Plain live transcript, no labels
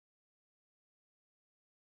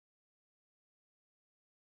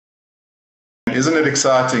isn't it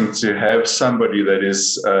exciting to have somebody that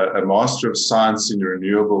is a master of science in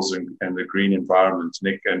renewables and the green environment,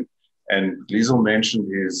 Nick? And Liesel mentioned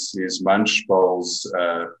his Munch bowls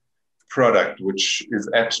product, which is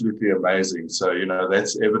absolutely amazing. So, you know,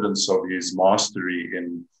 that's evidence of his mastery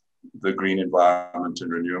in the green environment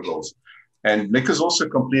and renewables. And Nick has also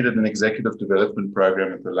completed an executive development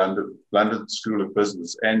program at the London School of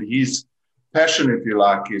Business. And his passion, if you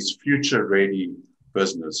like, is future-ready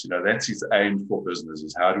business. You know, that's his aim for business,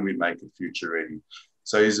 is how do we make it future-ready?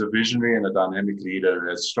 So he's a visionary and a dynamic leader who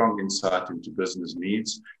has strong insight into business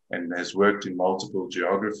needs and has worked in multiple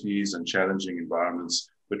geographies and challenging environments,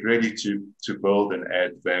 but ready to build and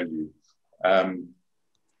add value.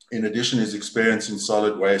 In addition, his experience in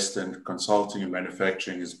solid waste and consulting and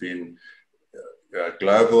manufacturing has been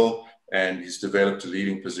global, and he's developed a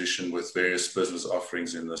leading position with various business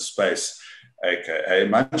offerings in the space, aka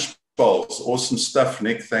Munch Bowls. Awesome stuff,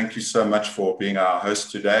 Nick. Thank you so much for being our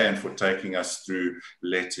host today and for taking us through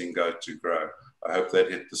letting go to grow. I hope that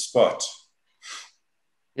hit the spot.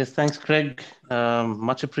 Yes, thanks, Craig.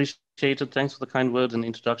 Much appreciated. Thanks for the kind words and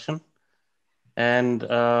introduction. And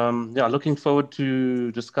yeah, looking forward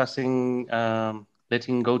to discussing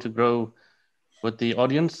letting go to grow with the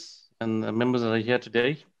audience and the members that are here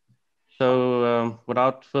today. So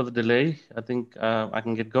without further delay, I think I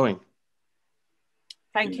can get going.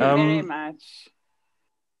 Thank you very much.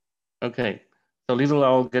 Okay, so Liesel,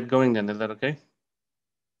 I'll get going then. Is that okay?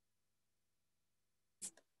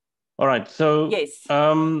 All right. So yes,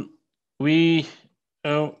 we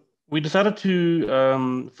decided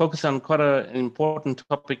to focus on quite an important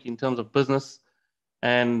topic in terms of business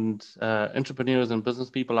and entrepreneurs and business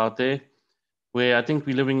people out there, where I think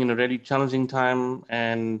we're living in a really challenging time,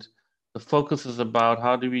 and the focus is about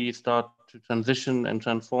how do we start to transition and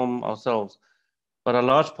transform ourselves. But a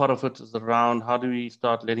large part of it is around how do we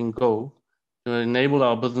start letting go to enable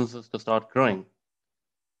our businesses to start growing.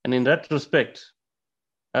 And in that respect,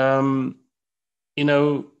 you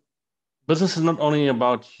know, business is not only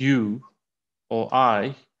about you or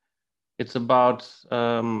I, it's about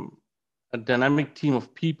a dynamic team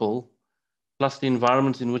of people plus the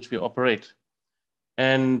environments in which we operate.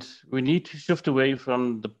 And we need to shift away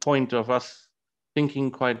from the point of us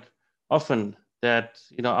thinking quite often that,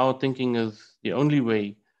 you know, our thinking is the only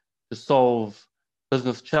way to solve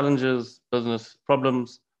business challenges, business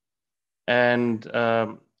problems, and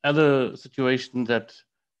other situations that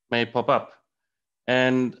may pop up.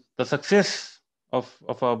 And the success of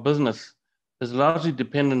our business is largely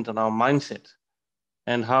dependent on our mindset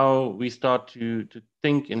and how we start to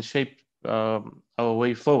think and shape our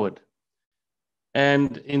way forward.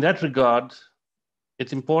 And in that regard,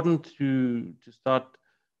 it's important to start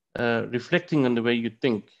reflecting on the way you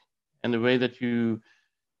think and the way that you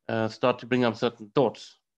start to bring up certain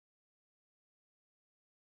thoughts.